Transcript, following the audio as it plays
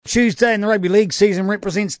Tuesday in the Rugby League season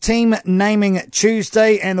represents Team Naming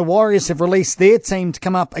Tuesday, and the Warriors have released their team to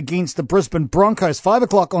come up against the Brisbane Broncos. 5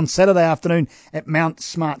 o'clock on Saturday afternoon at Mount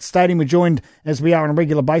Smart Stadium. We're joined, as we are on a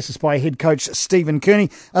regular basis, by head coach Stephen Kearney.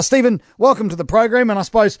 Stephen, welcome to the program, and I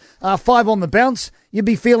suppose 5 on the bounce, you'd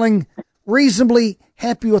be feeling reasonably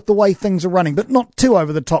happy with the way things are running, but not too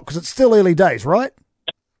over the top because it's still early days, right?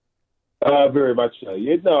 Very much so.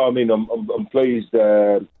 Yeah, no, I mean, I'm pleased.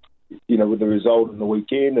 With the result on the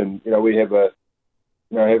weekend, and we have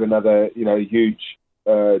another huge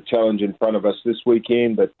challenge in front of us this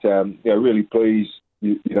weekend. But really pleased,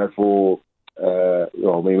 for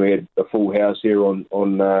we had a full house here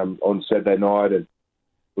on Saturday night, and it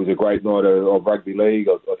was a great night of rugby league.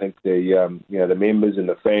 I think the members and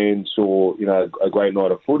the fans saw a great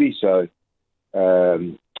night of footy. So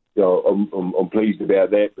I'm pleased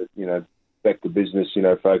about that. But back to business,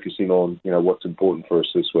 focusing on, what's important for us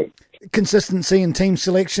this week. Consistency in team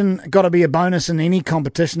selection got to be a bonus in any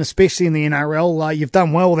competition, especially in the NRL. You've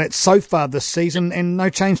done well with that so far this season, and no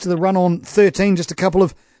change to the run on 13, just a couple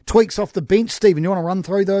of tweaks off the bench. Stephen, you want to run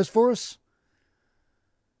through those for us?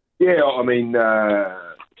 Yeah, I mean, that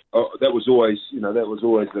was always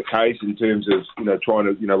the case in terms of, trying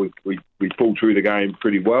to, we pulled through the game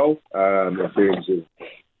pretty well, in terms of,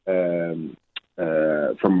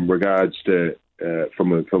 from regards to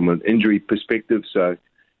from an injury perspective. So,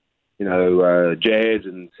 Jazz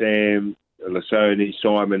and Sam, Lasoni,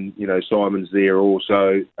 Simon, Simon's there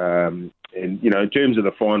also. And in terms of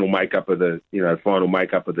the final makeup of the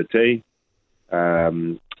team,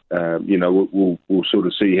 we'll sort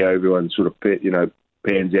of see how everyone sort of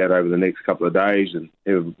pans out over the next couple of days, and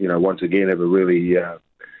once again have a really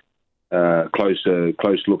close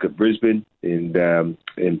look at Brisbane and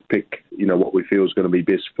pick what we feel is going to be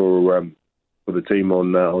best for the team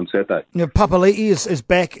on Saturday. Papali'i is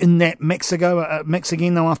back in that mix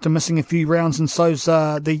again though, after missing a few rounds, and so's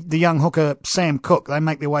the young hooker Sam Cook. They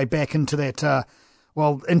make their way back into that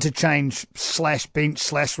interchange /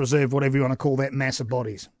 bench / reserve, whatever you want to call that mass of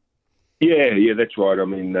bodies. Yeah, that's right. I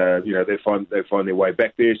mean, they find their way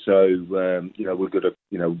back there. So we've got to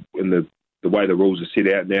in the way the rules are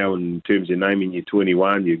set out now in terms of naming your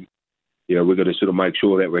 21, we've got to sort of make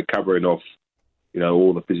sure that we're covering off,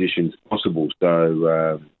 all the positions possible.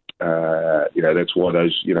 So, that's why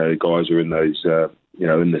those, guys are in those,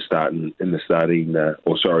 in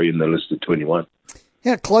the list of 21.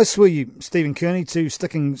 How close were you, Stephen Kearney, to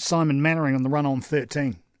sticking Simon Mannering on the run on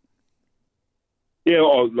 13? Yeah,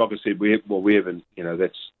 like I said, we haven't, I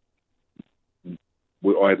haven't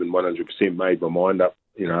 100% made my mind up,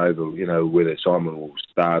 over, whether Simon will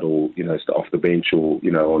start or, off the bench or,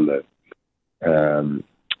 on the,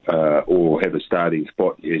 or have a starting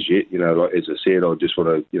spot as yet. As I said, I just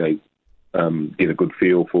want to, get a good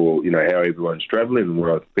feel for, how everyone's travelling and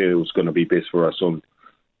what I feel is going to be best for us on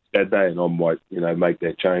Saturday, and I might, make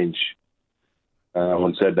that change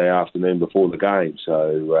on Saturday afternoon before the game.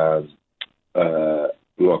 So,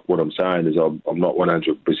 like what I'm saying is I'm not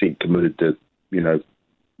 100% committed to,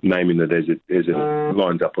 naming it as it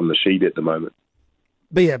lines up on the sheet at the moment.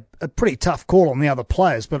 Be a pretty tough call on the other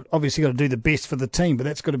players, but obviously got to do the best for the team. But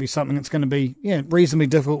that's got to be something that's going to be reasonably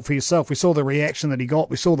difficult for yourself. We saw the reaction that he got,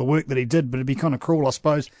 we saw the work that he did, but it'd be kind of cruel, I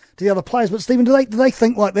suppose, to the other players. But Stephen, do they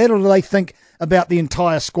think like that, or do they think about the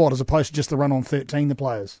entire squad as opposed to just the run on 13, the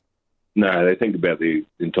players? No, they think about the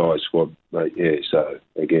entire squad, mate. Yeah, so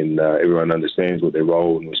again, everyone understands what their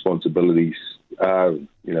role and responsibilities are.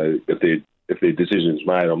 If their decision's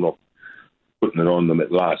made, I'm not putting it on them at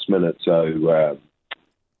the last minute. So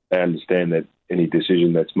I understand that any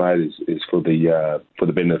decision that's made is for the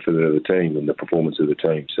benefit of the team and the performance of the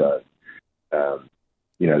team. So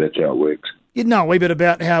that's how it works. You know a wee bit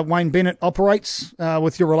about how Wayne Bennett operates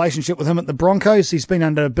with your relationship with him at the Broncos. He's been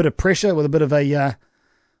under a bit of pressure with a bit of a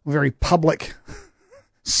very public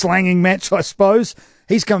slanging match, I suppose.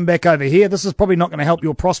 He's coming back over here. This is probably not going to help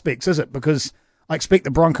your prospects, is it? Because I expect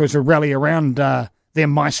the Broncos to rally around their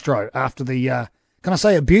maestro after the, can I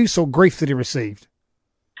say abuse or grief that he received?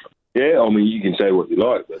 Yeah, I mean, you can say what you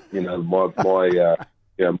like, but,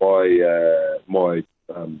 my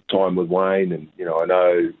time with Wayne, and, I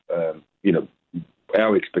know,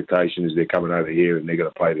 our expectation is they're coming over here and they're going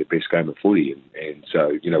to play their best game of footy. And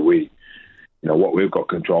so, what we've got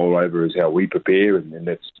control over is how we prepare, and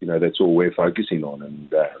that's all we're focusing on.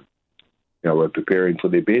 And, we're preparing for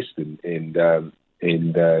their best, and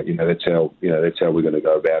that's how we're going to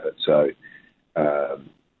go about it. So,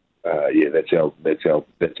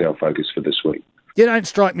 that's our focus for this week. You don't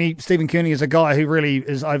strike me, Stephen Kearney, as a guy who really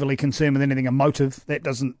is overly concerned with anything emotive. That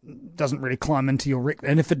doesn't doesn't really climb into your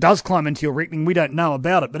reckoning. And if it does climb into your reckoning, we don't know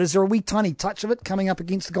about it. But is there a wee tiny touch of it coming up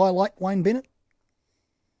against a guy like Wayne Bennett?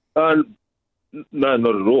 No,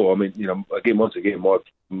 not at all. I mean, once again,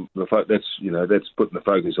 that's putting the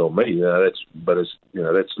focus on me.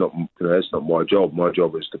 That's not my job. My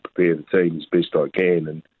job is to prepare the team as best I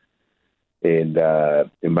can and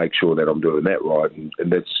make sure that I'm doing that right. And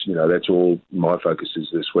that's all my focus is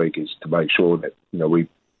this week, is to make sure that we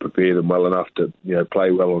prepare them well enough to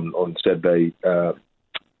play well on Saturday afternoon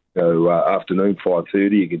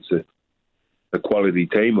 5:30 against a quality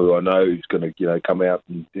team who I know is going to come out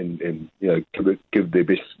and give their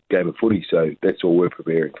best game of footy. So that's all we're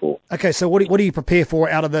preparing for. Okay, so what do you prepare for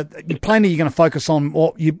out of the? Plainly, you're going to focus on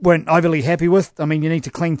what you weren't overly happy with. I mean, you need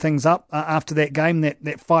to clean things up after that game,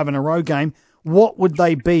 that 5 in a row game. What would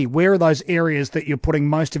they be? Where are those areas that you're putting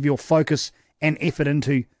most of your focus and effort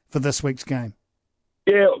into for this week's game?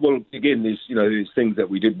 Yeah, well, again, there's things that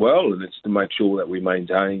we did well, and it's to make sure that we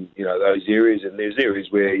maintain, those areas. And there's areas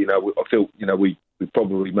where, I feel, we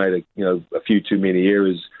probably made a few too many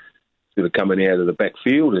errors sort of coming out of the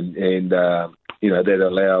backfield, and that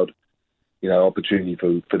allowed, opportunity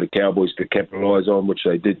for the Cowboys to capitalise on, which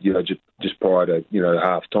they did, just prior to,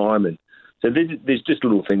 half time. And so there's just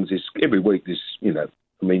little things. Every week, you show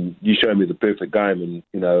me the perfect game,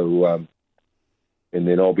 and, and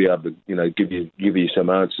then I'll be able to, give you some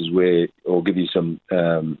answers or give you some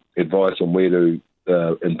advice on where to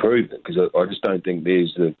improve it, because I just don't think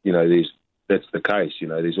that's the case.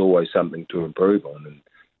 There's always something to improve on,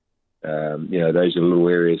 and those are little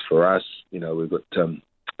areas for us. We've got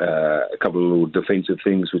a couple of little defensive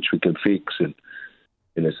things which we can fix, and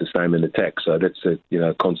it's the same in attack. So that's a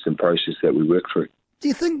constant process that we work through. Do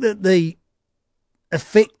you think that the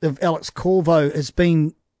effect of Alex Corvo has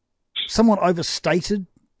been somewhat overstated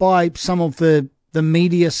by some of the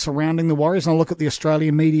media surrounding the Warriors? And I look at the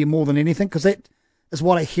Australian media more than anything, because that is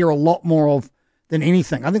what I hear a lot more of than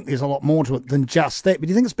anything. I think there's a lot more to it than just that. But do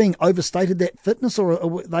you think it's being overstated, that fitness, or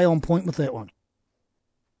are they on point with that one?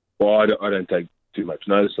 Well, I don't take too much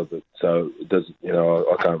notice of it, so it doesn't.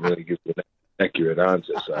 I can't really give you an accurate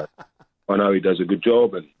answer. So I know he does a good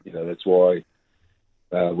job, and that's why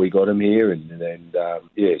we got him here. But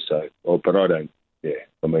I don't. Yeah,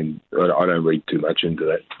 I don't read too much into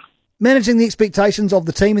that. Managing the expectations of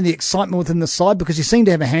the team and the excitement within the side, because you seem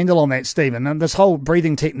to have a handle on that, Stephen. And this whole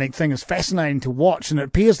breathing technique thing is fascinating to watch, and it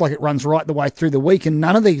appears like it runs right the way through the week, and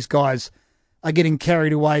none of these guys are getting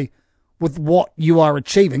carried away with what you are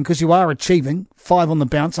achieving, because you are achieving 5 on the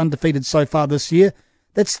bounce, undefeated so far this year.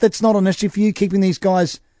 That's not an issue for you, keeping these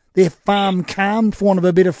guys, their farm calm, for want of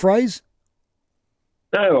a better phrase?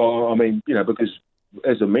 No, because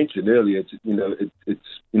as I mentioned earlier, I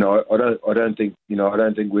don't think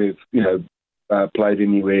we've played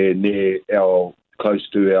anywhere near close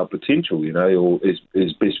to our potential, or as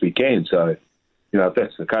best we can. So, if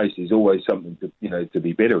that's the case, there's always something to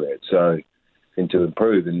be better at. So, and to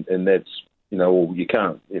improve, and that's you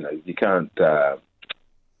can't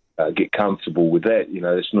get comfortable with that.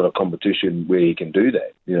 It's not a competition where you can do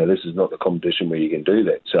that. This is not the competition where you can do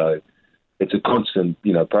that. So it's a constant,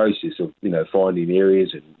 process of, finding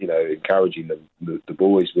areas and, encouraging the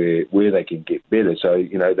boys where they can get better. So,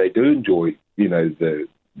 they do enjoy, the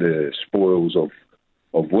spoils of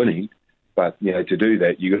winning, but, to do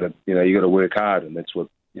that, you got to work hard, and that's what,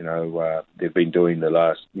 they've been doing the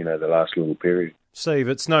last little period. Steve,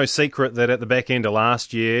 it's no secret that at the back end of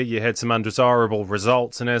last year, you had some undesirable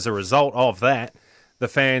results, and as a result of that, the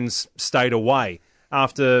fans stayed away.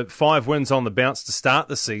 After 5 wins on the bounce to start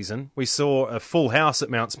the season, we saw a full house at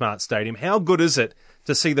Mount Smart Stadium. How good is it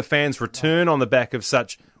to see the fans return on the back of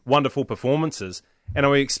such wonderful performances? And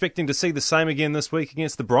are we expecting to see the same again this week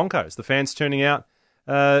against the Broncos? The fans turning out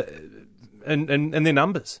in their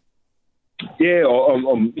numbers. Yeah,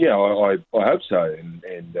 I hope so, and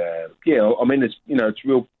it's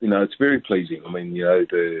real. It's very pleasing.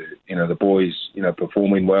 The boys,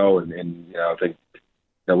 performing well, and I think.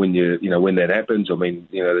 When that happens,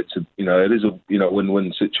 it is a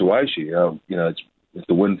win-win situation. It's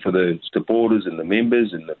a win for the supporters and the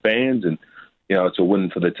members and the fans, and it's a win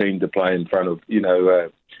for the team to play in front of a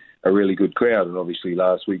really good crowd. And obviously,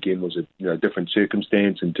 last weekend was a different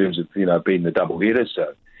circumstance in terms of being the double header.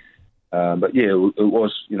 So, it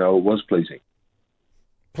was pleasing.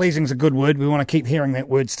 Pleasing's a good word. We want to keep hearing that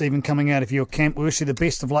word, Stephen, coming out of your camp. We wish you the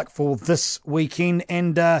best of luck for this weekend,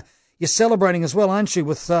 and you're celebrating as well, aren't you,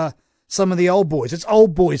 with some of the old boys? It's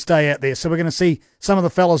Old Boys Day out there, so we're going to see some of the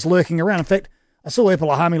fellas lurking around. In fact, I saw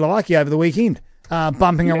Epilahami Lawaki over the weekend,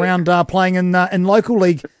 bumping around, playing in local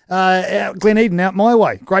league, Glen Eden out my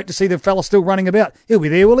way. Great to see the fella still running about. He'll be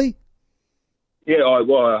there, will he? Yeah,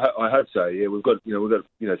 I hope so. Yeah, we've got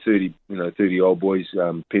 30 old boys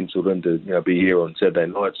penciled in to be here on Saturday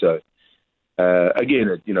night. So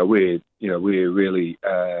again, we're really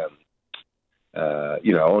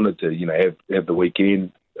honoured to have the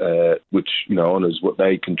weekend, which honours what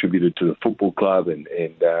they contributed to the football club, and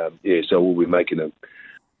so we'll be making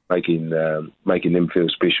them feel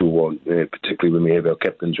special, particularly when we have our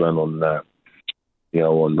captain's run on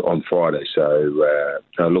Friday. So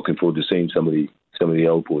looking forward to seeing some of the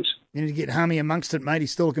old boys. You need to get Harmy amongst it, mate.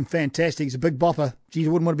 He's still looking fantastic. He's a big bopper. Geez,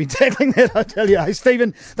 you wouldn't want to be tackling that, I tell you. Hey,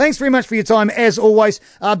 Stephen, thanks very much for your time, as always.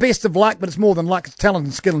 Best of luck, but it's more than luck. It's talent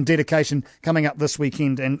and skill and dedication coming up this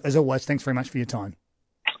weekend. And as always, thanks very much for your time.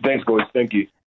 Thanks, boys. Thank you.